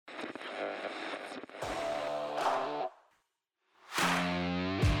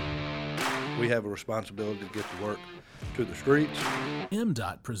we have a responsibility to get the work to the streets.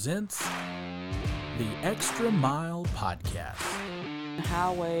 MDOT presents the Extra Mile Podcast.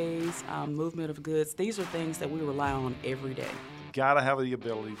 Highways, movement of goods, these are things that we rely on every day. Got to have the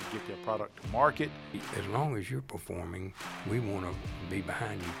ability to get their product to market. As long as you're performing, we want to be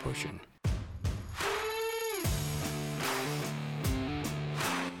behind you pushing.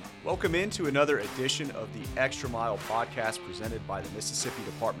 Welcome into another edition of the Extra Mile Podcast presented by the Mississippi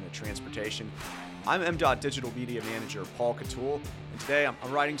Department of Transportation. I'm MDOT Digital Media Manager Paul Catul, and today I'm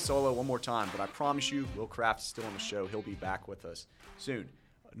riding solo one more time, but I promise you Will Kraft is still on the show. He'll be back with us soon.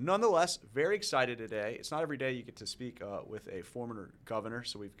 Nonetheless, very excited today. It's not every day you get to speak with a former governor,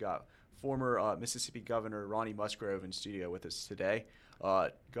 so we've got former Mississippi Governor Ronnie Musgrove in studio with us today.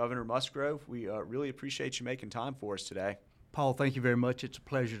 Governor Musgrove, we really appreciate you making time for us today. Paul, thank you very much. It's a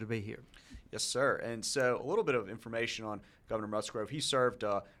pleasure to be here. Yes, sir. And so a little bit of information on Governor Musgrove. He served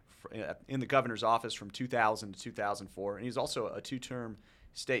in the governor's office from 2000 to 2004, and he's also a two-term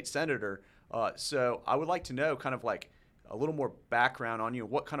state senator. So I would like to know kind of like a little more background on you.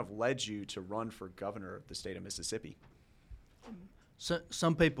 What kind of led you to run for governor of the state of Mississippi? So,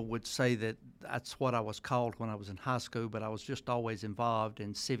 some people would say that that's what I was called when I was in high school, but I was just always involved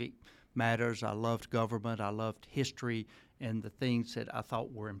in civic matters. I loved government. I loved history and the things that I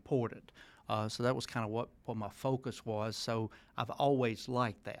thought were important. So that was kind of what my focus was. So I've always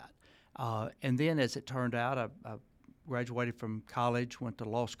liked that. And then as it turned out, I graduated from college, went to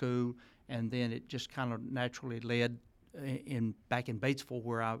law school, and then it just kind of naturally led back in Batesville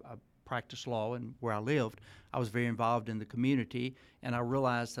where I practiced law and where I lived. I was very involved in the community, and I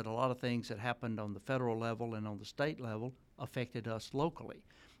realized that a lot of things that happened on the federal level and on the state level affected us locally.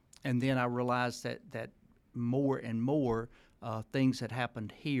 And then I realized that more and more things that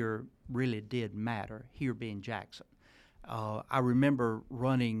happened here really did matter, here being Jackson. I remember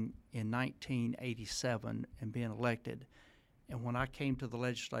running in 1987 and being elected, and when I came to the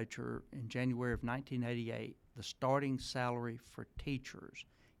legislature in January of 1988, the starting salary for teachers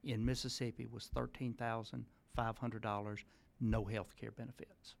in Mississippi was $13,500, no health care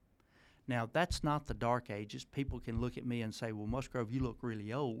benefits. Now, that's not the dark ages. People can look at me and say, well, Musgrove, you look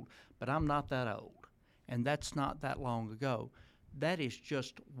really old, but I'm not that old, and that's not that long ago. That is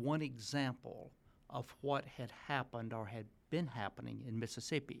just one example of what had happened or had been happening in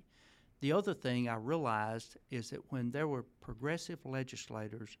Mississippi. The other thing I realized is that when there were progressive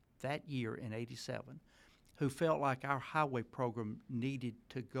legislators that year in 87 who felt like our highway program needed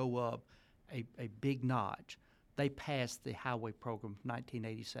to go up a big notch, they passed the highway program of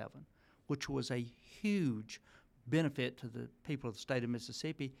 1987, which was a huge benefit to the people of the state of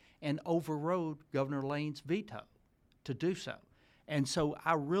Mississippi and overrode Governor Lane's veto to do so. And so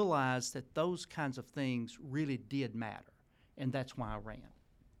I realized that those kinds of things really did matter, and that's why I ran.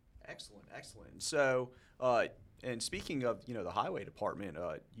 Excellent. So, and speaking of, the highway department,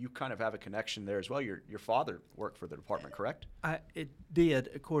 you kind of have a connection there as well. Your father worked for the department, correct? It did.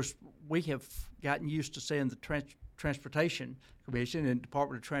 Of course, we have gotten used to saying the Transportation Commission and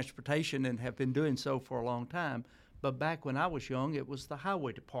Department of Transportation and have been doing so for a long time. But back when I was young, it was the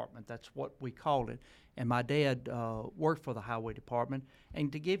Highway Department. That's what we called it. And my dad worked for the Highway Department.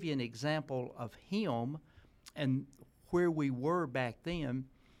 And to give you an example of him and where we were back then,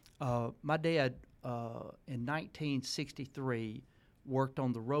 my dad in 1963 worked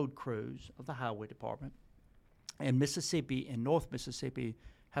on the road crews of the Highway Department. And Mississippi, in North Mississippi,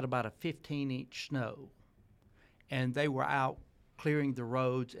 had about a 15-inch snow. And they were out clearing the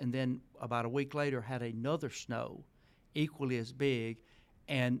roads, and then about a week later had another snow equally as big,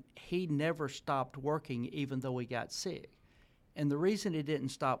 and he never stopped working even though he got sick. And the reason he didn't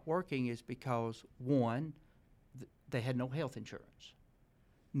stop working is because, one, they had no health insurance.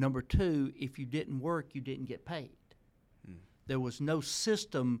 Number two, if you didn't work, you didn't get paid. There was no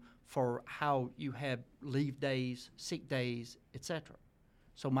system for how you had leave days, sick days, etc.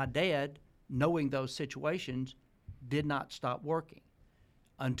 So my dad, knowing those situations, did not stop working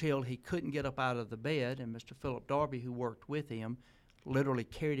until he couldn't get up out of the bed, and Mr. Philip Darby, who worked with him, literally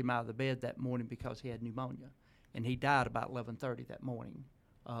carried him out of the bed that morning because he had pneumonia. And he died about 11:30 that morning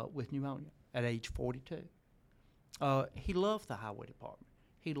with pneumonia at age 42. He loved the highway department.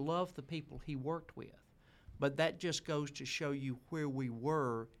 He loved the people he worked with. But that just goes to show you where we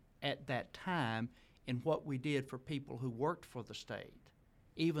were at that time and what we did for people who worked for the state,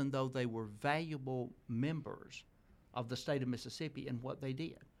 even though they were valuable members of the state of Mississippi and what they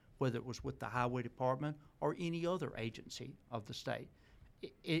did, whether it was with the highway department or any other agency of the state.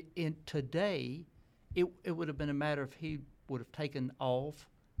 Today, it would have been a matter if he would have taken off,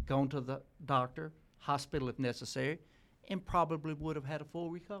 gone to the doctor, hospital if necessary, and probably would have had a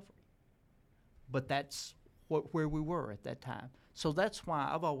full recovery. but that's where we were at that time. So that's why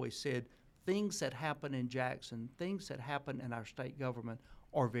I've always said things that happen in Jackson, things that happen in our state government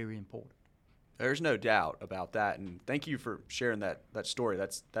are very important. There's no doubt about that, and thank you for sharing that story.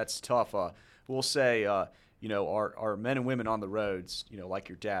 That's tough. We'll say, our men and women on the roads, like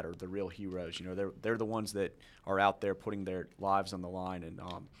your dad, are the real heroes. They're the ones that are out there putting their lives on the line, and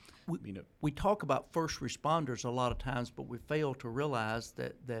we talk about first responders a lot of times, but we fail to realize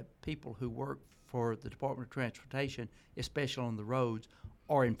that people who work for the Department of Transportation, especially on the roads,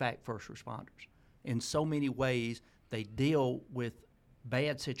 are in fact first responders. In so many ways, they deal with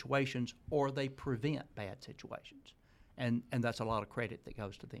bad situations or they prevent bad situations, and that's a lot of credit that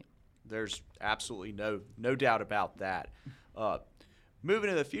goes to them. There's absolutely no doubt about that. Moving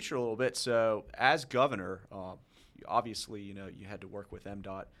to the future a little bit, so as governor, obviously you had to work with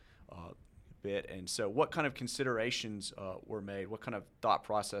MDOT a bit, and so what kind of considerations were made? What kind of thought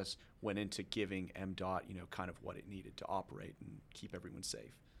process went into giving MDOT kind of what it needed to operate and keep everyone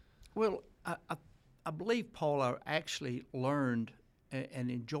safe? Well, I believe, Paul, I actually learned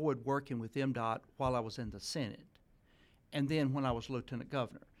and enjoyed working with MDOT while I was in the Senate, and then when I was lieutenant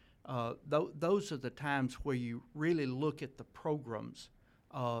governor. Those are the times where you really look at the programs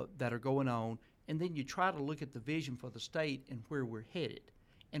that are going on, and then you try to look at the vision for the state and where we're headed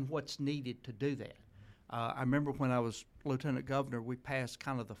and what's needed to do that. I remember when I was lieutenant governor, we passed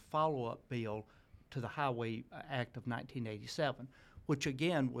kind of the follow-up bill to the Highway Act of 1987, which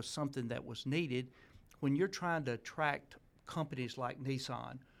again was something that was needed when you're trying to attract companies like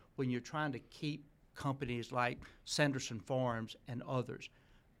Nissan, when you're trying to keep companies like Sanderson Farms and others.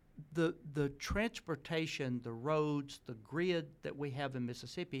 The transportation, the roads, the grid that we have in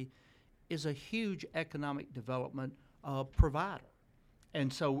Mississippi is a huge economic development provider.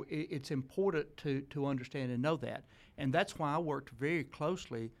 And so it's important to understand and know that. And that's why I worked very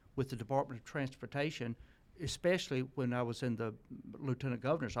closely with the Department of Transportation, especially when I was in the Lieutenant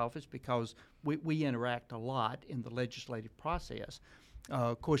Governor's office, because we interact a lot in the legislative process.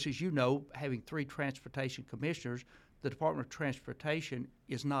 Of course, as you know, having 3 transportation commissioners, the Department of Transportation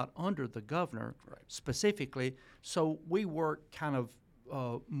is not under the governor specifically, so we work kind of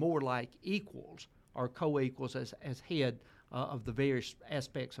more like equals or co-equals as head of the various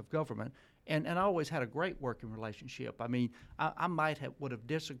aspects of government. And I always had a great working relationship. I mean, I would have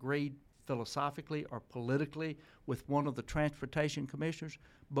disagreed philosophically or politically with one of the transportation commissioners,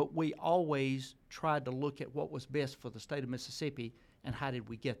 but we always tried to look at what was best for the state of Mississippi and how did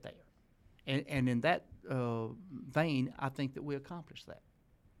we get there. And in that vein, I think that we accomplished that.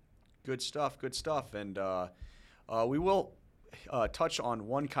 Good stuff. And we will touch on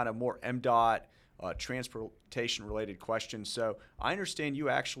one kind of more MDOT transportation-related question. So I understand you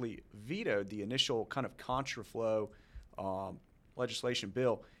actually vetoed the initial kind of contraflow legislation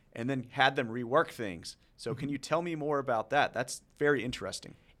bill and then had them rework things. So can you tell me more about that? That's very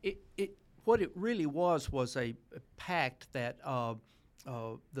interesting. What it really was a pact that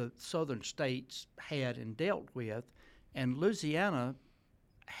the southern states had and dealt with, and Louisiana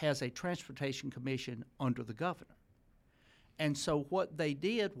has a transportation commission under the governor. And so what they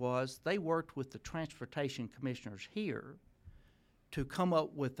did was they worked with the transportation commissioners here to come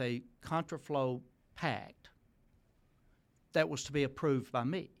up with a contraflow pact that was to be approved by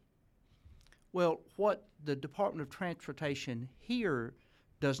me. Well, what the Department of Transportation here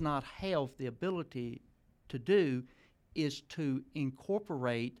does not have the ability to do is to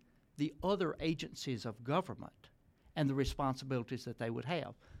incorporate the other agencies of government and the responsibilities that they would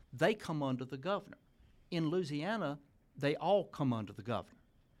have. They come under the governor. In Louisiana, they all come under the governor.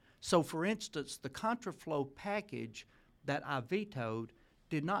 So, for instance, the contraflow package that I vetoed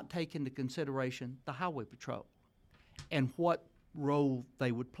did not take into consideration the Highway Patrol and what role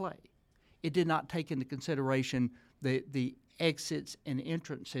they would play. It did not take into consideration the exits and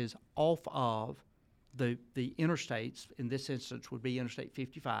entrances off of the interstates. In this instance would be Interstate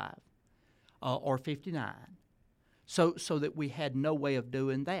 55 or 59, so that we had no way of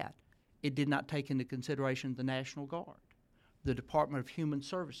doing that. It did not take into consideration the National Guard, the Department of Human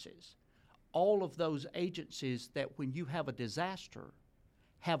Services, all of those agencies that when you have a disaster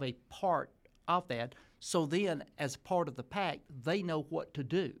have a part of that. So then, as part of the pact, they know what to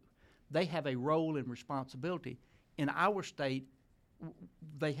do. They have a role and responsibility. In our state,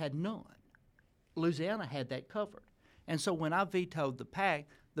 they had none. Louisiana had that covered. And so when I vetoed the pact,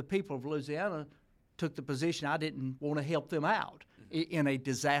 the people of Louisiana took the position I didn't want to help them out in a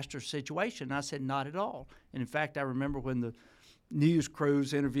disaster situation. I said, not at all. And in fact, I remember when the news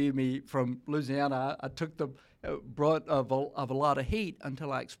crews interviewed me from Louisiana, I took the brunt of a lot of heat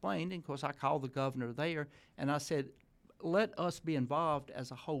until I explained. And of course, I called the governor there and I said, let us be involved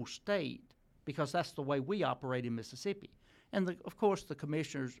as a whole state because that's the way we operate in Mississippi. And of course, the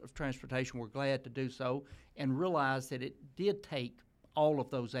commissioners of transportation were glad to do so and realized that it did take all of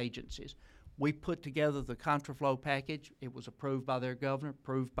those agencies. We put together the contraflow package. It was approved by their governor,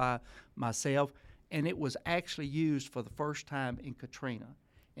 approved by myself, and it was actually used for the first time in Katrina.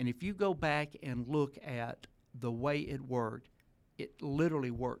 And if you go back and look at the way it worked, it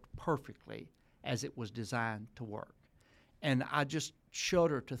literally worked perfectly as it was designed to work. And I just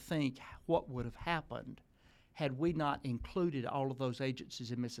shudder to think what would have happened had we not included all of those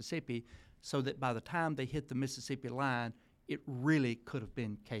agencies in Mississippi, so that by the time they hit the Mississippi line, it really could have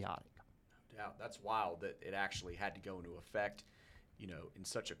been chaotic. No doubt. That's wild that it actually had to go into effect, in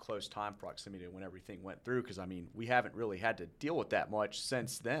such a close time proximity to when everything went through, because, we haven't really had to deal with that much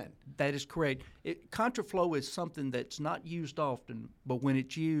since then. That is correct. Contraflow is something that's not used often, but when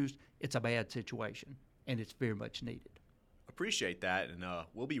it's used, it's a bad situation, and it's very much needed. Appreciate that, and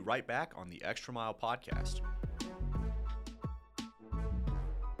we'll be right back on the Extra Mile Podcast.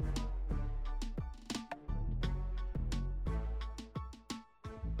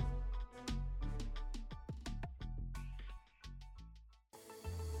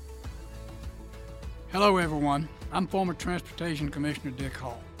 Hello everyone, I'm former Transportation Commissioner Dick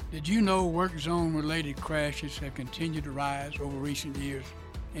Hall. Did you know work zone related crashes have continued to rise over recent years?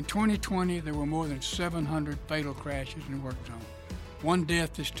 In 2020, there were more than 700 fatal crashes in work zone. One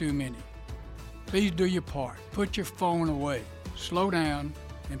death is too many. Please do your part. Put your phone away, slow down,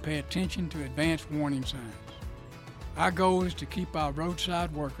 and pay attention to advanced warning signs. Our goal is to keep our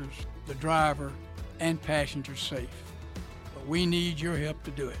roadside workers, the driver, and passengers safe. But we need your help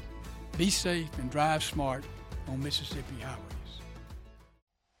to do it. Be safe and drive smart on Mississippi highways.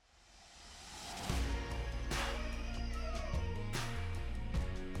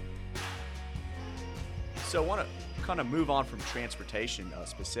 So I want to kind of move on from transportation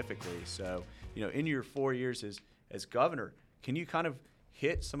specifically. So, in your 4 years as governor, can you kind of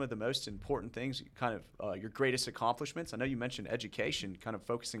hit some of the most important things, kind of your greatest accomplishments? I know you mentioned education, kind of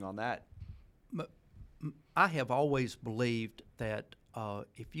focusing on that. I have always believed that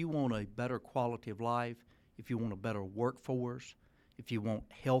if you want a better quality of life, if you want a better workforce, if you want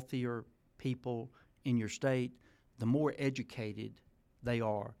healthier people in your state, the more educated they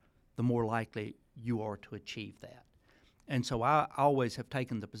are, the more likely you are to achieve that. And so I always have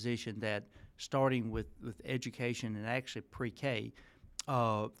taken the position that starting with education and actually pre-K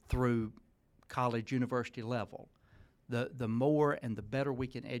through college, university level, the more and the better we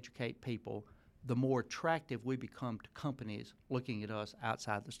can educate people, the more attractive we become to companies looking at us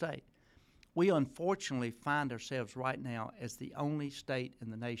outside the state. We unfortunately find ourselves right now as the only state in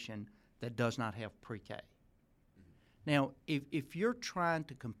the nation that does not have pre-K. Now, if you're trying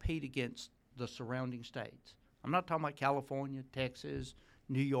to compete against the surrounding states, I'm not talking about California, Texas,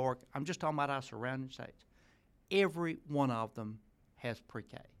 New York, I'm just talking about our surrounding states. Every one of them has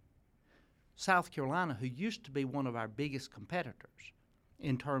pre-K. South Carolina, who used to be one of our biggest competitors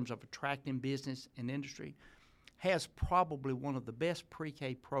in terms of attracting business and industry, has probably one of the best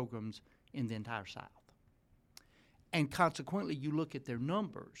pre-K programs in the entire South. And consequently, you look at their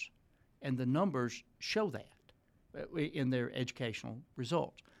numbers, and the numbers show that in their educational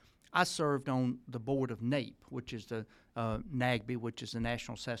results. I served on the board of NAEP, which is the NAGB, which is the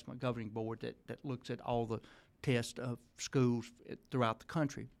National Assessment Governing Board that looks at all the tests of schools throughout the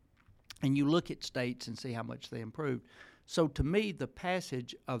country. And you look at states and see how much they improved. So to me, the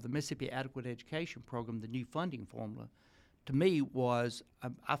passage of the Mississippi Adequate Education Program, the new funding formula, to me was,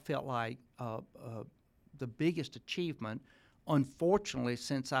 I felt like the biggest achievement. Unfortunately,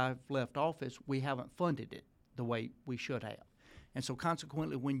 since I've left office, we haven't funded it the way we should have. And so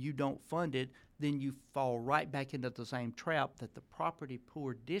consequently, when you don't fund it, then you fall right back into the same trap that the property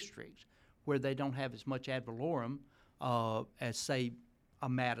poor districts, where they don't have as much ad valorem as, say, a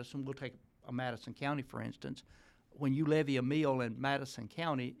Madison. We'll take a Madison County, for instance. When you levy a mill in Madison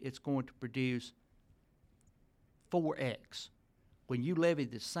County, it's going to produce 4X. When you levy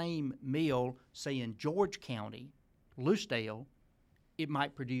the same mill, say in George County, Loosedale, it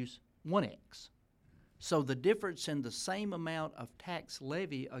might produce 1X. So the difference in the same amount of tax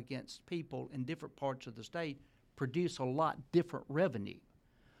levy against people in different parts of the state produce a lot different revenue.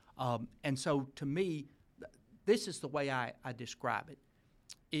 And so to me, this is the way I describe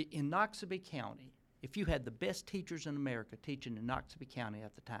it. In Noxubee County, if you had the best teachers in America teaching in Noxubee County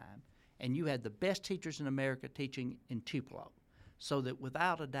at the time, and you had the best teachers in America teaching in Tupelo, so that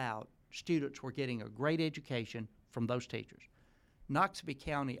without a doubt, students were getting a great education from those teachers. Noxubee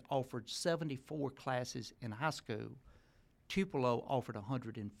County offered 74 classes in high school. Tupelo offered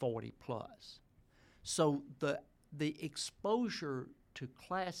 140 plus. So the exposure to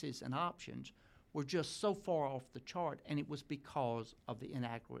classes and options were just so far off the chart, and it was because of the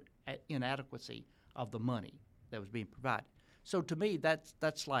inadequacy of the money that was being provided. So to me,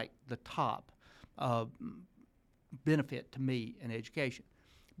 that's like the top benefit to me in education.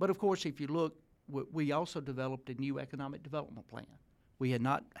 But of course, if you look, we also developed a new economic development plan. We had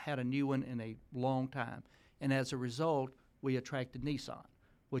not had a new one in a long time, and as a result, we attracted Nissan,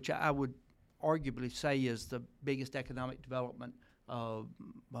 which I would arguably say is the biggest economic development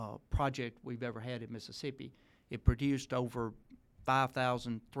project we've ever had in Mississippi. It produced over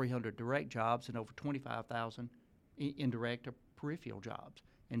 5,300 direct jobs and over 25,000 indirect or peripheral jobs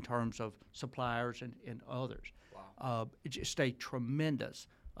in terms of suppliers and others. Wow. It's just a tremendous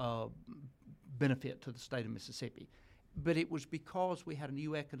benefit to the state of Mississippi. But it was because we had a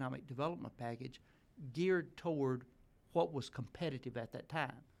new economic development package geared toward what was competitive at that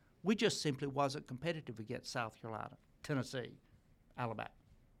time. We just simply wasn't competitive against South Carolina, Tennessee, Alabama.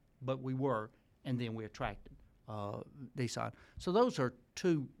 But we were, and then we attracted Nissan. So those are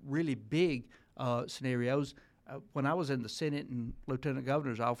two really big scenarios. When I was in the Senate and Lieutenant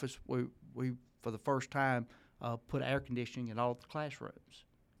Governor's office, we for the first time, put air conditioning in all the classrooms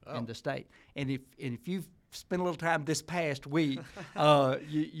in the state. And if you've spent a little time this past week,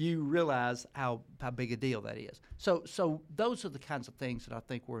 you realize how big a deal that is. So those are the kinds of things that I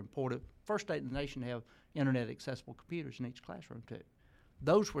think were important. First state in the nation to have internet accessible computers in each classroom too.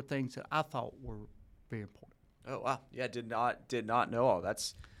 Those were things that I thought were very important. Oh wow! Yeah, did not know all.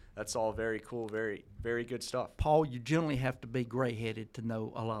 That's all very cool, very, very good stuff. Paul, you generally have to be gray-headed to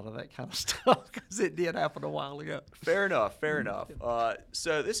know a lot of that kind of stuff because it did happen a while ago. Fair enough.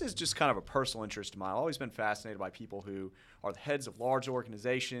 So this is just kind of a personal interest of mine. I've always been fascinated by people who are the heads of large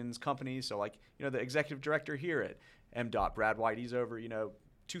organizations, companies. So like, the executive director here at MDOT, Brad White, he's over,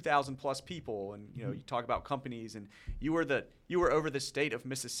 2,000 plus people, and you talk about companies, and you were over the state of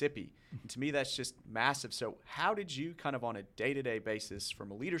Mississippi, and to me that's just massive. So how did you kind of on a day-to-day basis, from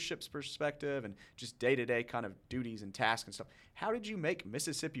a leadership's perspective and just day-to-day kind of duties and tasks and stuff, how did you make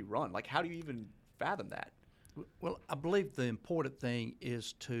Mississippi run? Like, how do you even fathom that? Well, I believe the important thing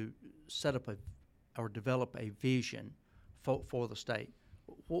is to set up or develop a vision for the state.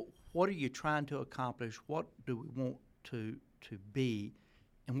 What are you trying to accomplish? What do we want to be?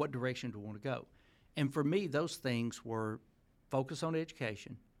 And what direction do we want to go? And for me, those things were focus on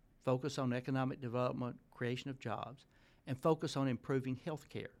education, focus on economic development, creation of jobs, and focus on improving health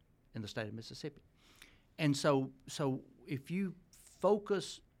care in the state of Mississippi. And so if you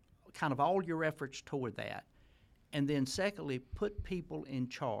focus kind of all your efforts toward that, and then secondly, put people in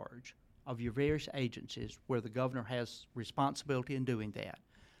charge of your various agencies where the governor has responsibility in doing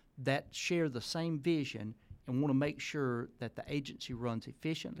that share the same vision and want to make sure that the agency runs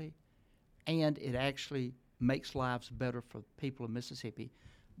efficiently and it actually makes lives better for people of Mississippi,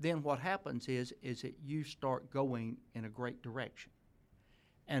 then what happens is that you start going in a great direction.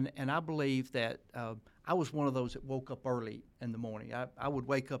 And I believe that I was one of those that woke up early in the morning. I would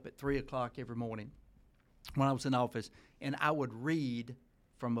wake up at 3 o'clock every morning when I was in office, and I would read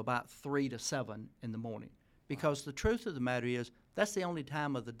from about 3 to 7 in the morning. Because the truth of the matter is that's the only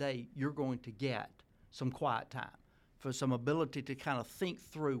time of the day you're going to get some quiet time, for some ability to kind of think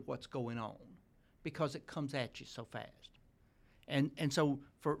through what's going on, because it comes at you so fast. And so,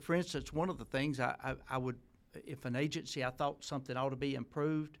 for instance, one of the things I would, if an agency I thought something ought to be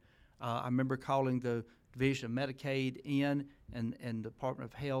improved, I remember calling the Division of Medicaid in and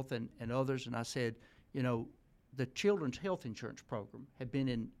Department of Health and others, and I said, the Children's Health Insurance Program had been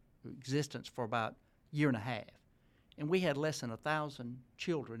in existence for about a year and a half, and we had less than 1,000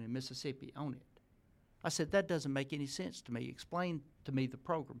 children in Mississippi on it. I said, that doesn't make any sense to me. Explain to me the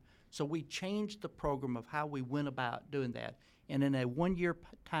program. So we changed the program of how we went about doing that. And in a one-year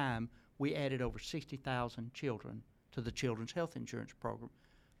time, we added over 60,000 children to the Children's Health Insurance Program.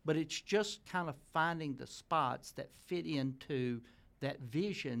 But it's just kind of finding the spots that fit into that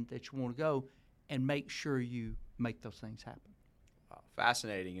vision that you want to go and make sure you make those things happen. Wow,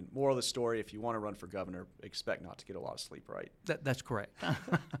 fascinating. And moral of the story, if you want to run for governor, expect not to get a lot of sleep, right? That's correct.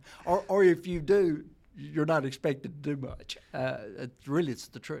 or if you do, you're not expected to do much. It's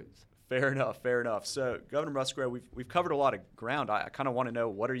the truth. Fair enough. So, Governor Musgrove, we've covered a lot of ground. I kind of want to know,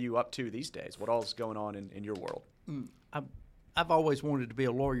 what are you up to these days? What all is going on in your world? I've always wanted to be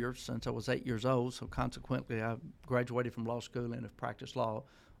a lawyer since I was 8 years old, so consequently I graduated from law school and have practiced law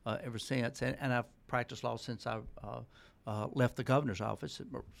ever since. And I've practiced law since I left the governor's office.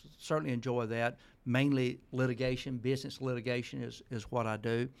 Certainly enjoy that. Mainly litigation, business litigation is what I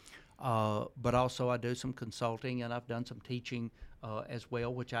do. But also I do some consulting, and I've done some teaching as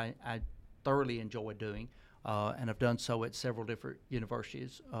well, which I thoroughly enjoy doing. and I've done so at several different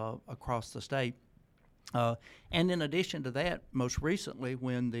universities across the state. And in addition to that, most recently,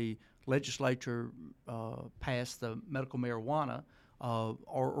 when the legislature passed the medical marijuana,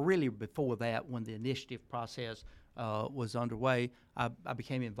 or really before that, when the initiative process was underway, I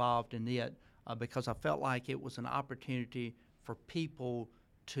became involved in it because I felt like it was an opportunity for people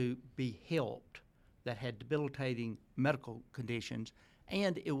to be helped that had debilitating medical conditions,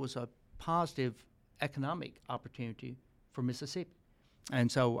 and it was a positive economic opportunity for Mississippi.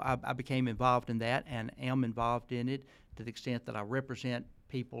 And so I became involved in that and am involved in it to the extent that I represent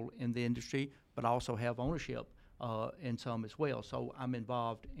people in the industry, but also have ownership in some as well. So I'm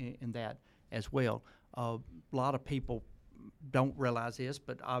involved in that as well. A lot of people don't realize this,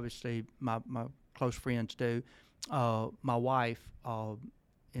 but obviously my close friends do. My wife,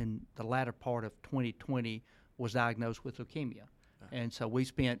 in the latter part of 2020, was diagnosed with leukemia. And so we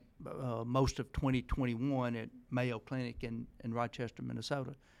spent most of 2021 at Mayo Clinic in Rochester,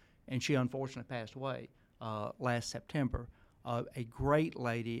 Minnesota. And she unfortunately passed away last September. A great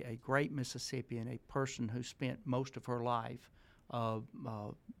lady, a great Mississippian, a person who spent most of her life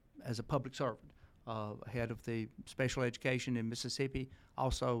as a public servant, head of the special education in Mississippi,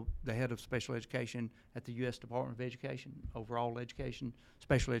 also the head of special education at the U.S. Department of Education, overall education,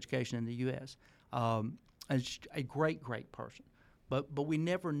 special education in the U.S. A great, great person. But we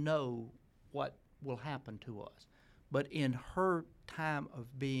never know what will happen to us. But in her time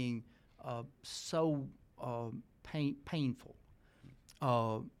of being so painful,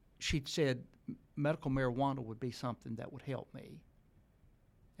 she said medical marijuana would be something that would help me.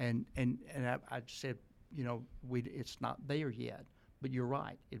 And I said, you know, it's not there yet, but you're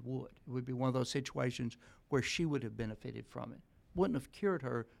right, it would. It would be one of those situations where she would have benefited from it. Wouldn't have cured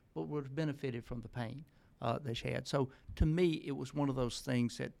her, but would have benefited from the pain that she had. So to me, it was one of those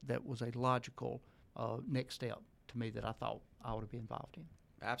things that was a logical next step to me that I thought I ought to be involved in.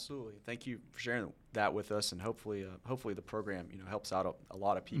 Absolutely. Thank you for sharing that with us, and hopefully the program helps out a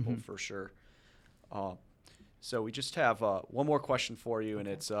lot of people for sure. So we just have one more question for you, and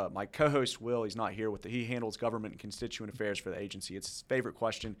it's my co-host Will. He's not here he handles government and constituent affairs for the agency. It's his favorite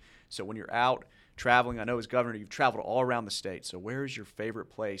question. So when you're out traveling, I know as governor you've traveled all around the state. So where is your favorite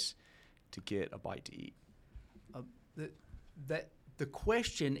place to get a bite to eat? The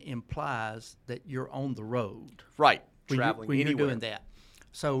question implies that you're on the road, right? When Traveling you're anywhere. doing that.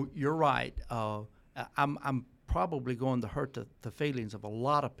 So you're right. I'm probably going to hurt the feelings of a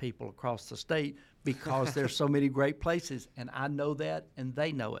lot of people across the state because there's so many great places, and I know that, and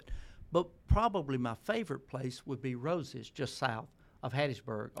they know it. But probably my favorite place would be Rose's, just south of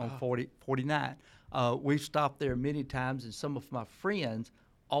Hattiesburg on 49. We've stopped there many times, and some of my friends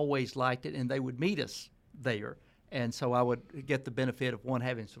always liked it, and they would meet us there. And so I would get the benefit of, one,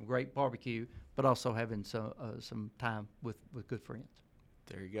 having some great barbecue, but also having some time with good friends.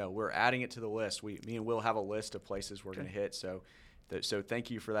 There you go. We're adding it to the list. Me and Will have a list of places we're going to hit. So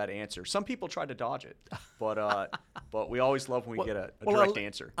thank you for that answer. Some people tried to dodge it, but we always love when we get a direct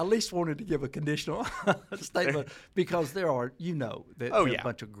answer. I at least wanted to give a conditional statement because there are, there are a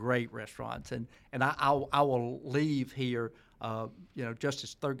bunch of great restaurants, and I will leave here.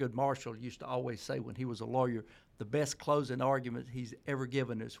 Justice Thurgood Marshall used to always say when he was a lawyer, the best closing argument he's ever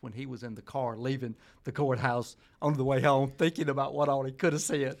given is when he was in the car leaving the courthouse on the way home, thinking about what all he could have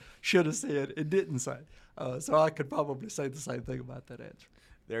said, should have said, and didn't say. So I could probably say the same thing about that answer.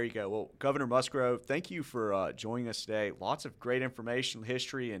 There you go. Well, Governor Musgrove, thank you for joining us today. Lots of great information,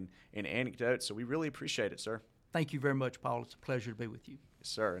 history, and anecdotes, so we really appreciate it, sir. Thank you very much, Paul. It's a pleasure to be with you. Yes,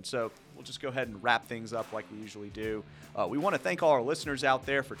 sir. And so we'll just go ahead and wrap things up like we usually do. We want to thank all our listeners out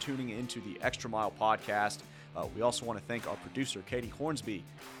there for tuning into the Extra Mile podcast. We also want to thank our producer, Katie Hornsby,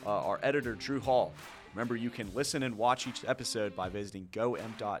 our editor, Drew Hall. Remember, you can listen and watch each episode by visiting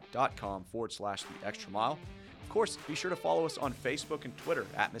gomdot.com/The Extra Mile. Of course, be sure to follow us on Facebook and Twitter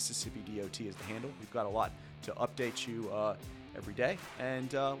at Mississippi DOT is the handle. We've got a lot to update you every day. And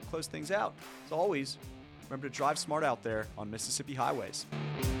we'll close things out. As always, remember to drive smart out there on Mississippi highways.